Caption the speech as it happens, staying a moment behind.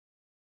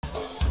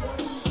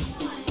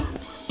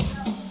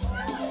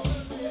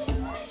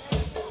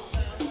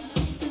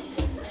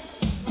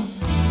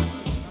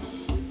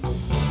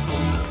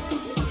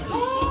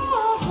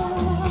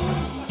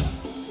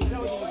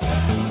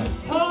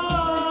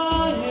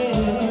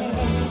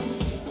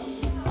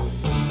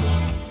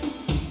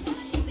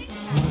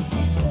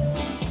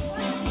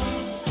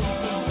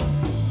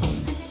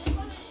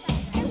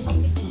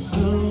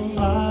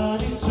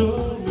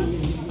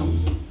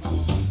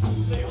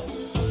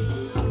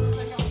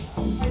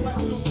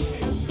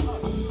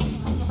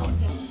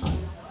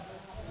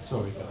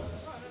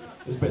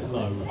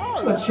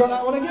Let's try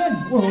that one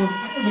again. Well, here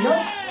we go.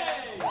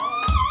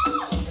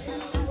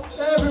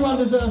 Everyone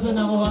deserves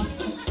another one.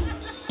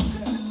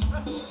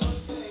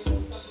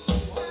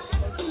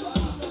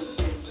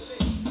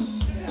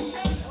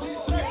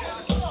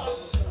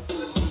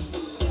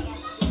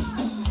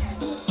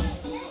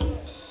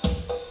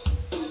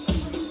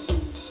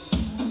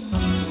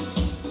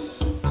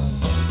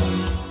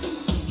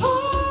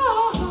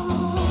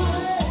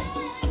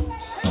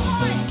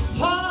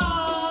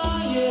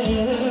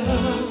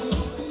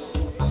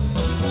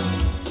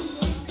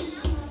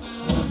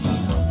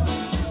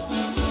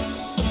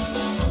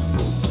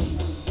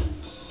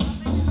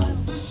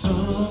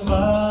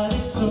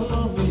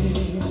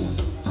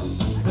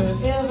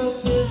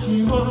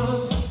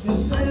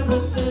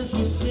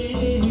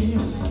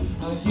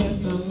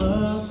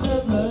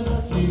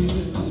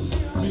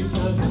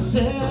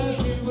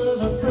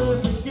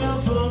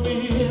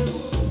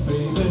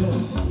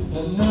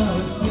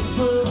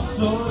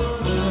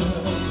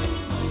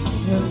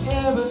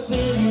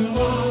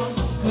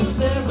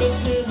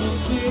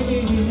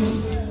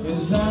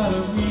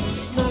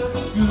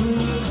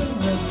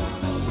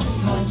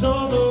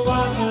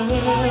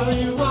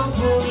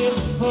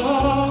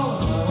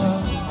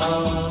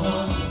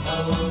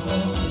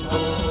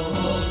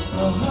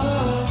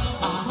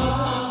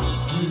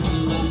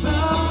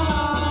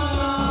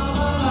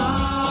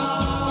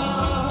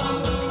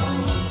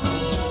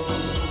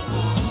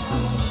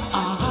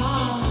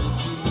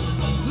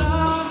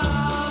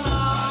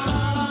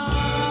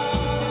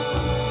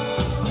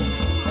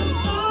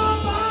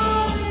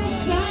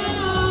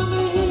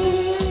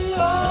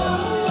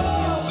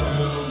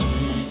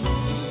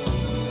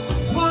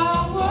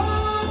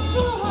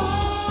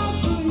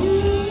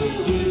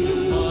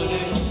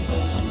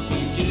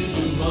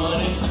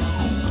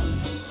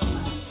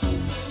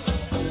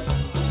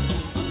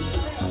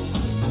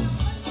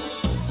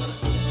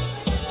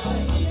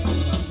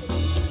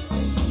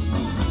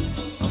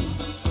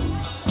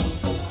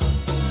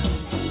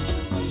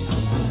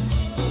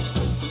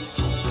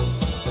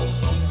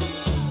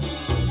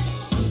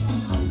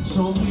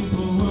 Some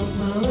people work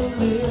for a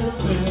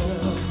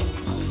living,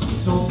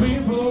 some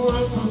people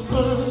work for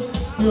fun.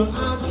 Your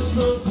eyes just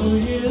look for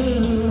you.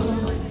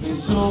 They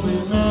told me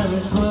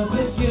marriage was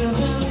a give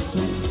and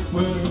take.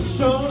 Well, it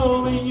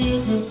showed me you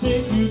can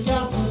take, you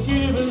got some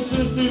giving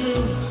to do.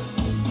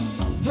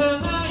 And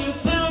now you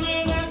tell me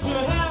that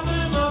you're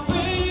having my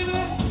baby.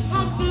 I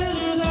tell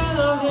you that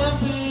I'm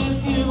happy if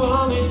you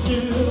want me to.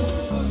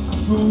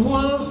 For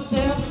one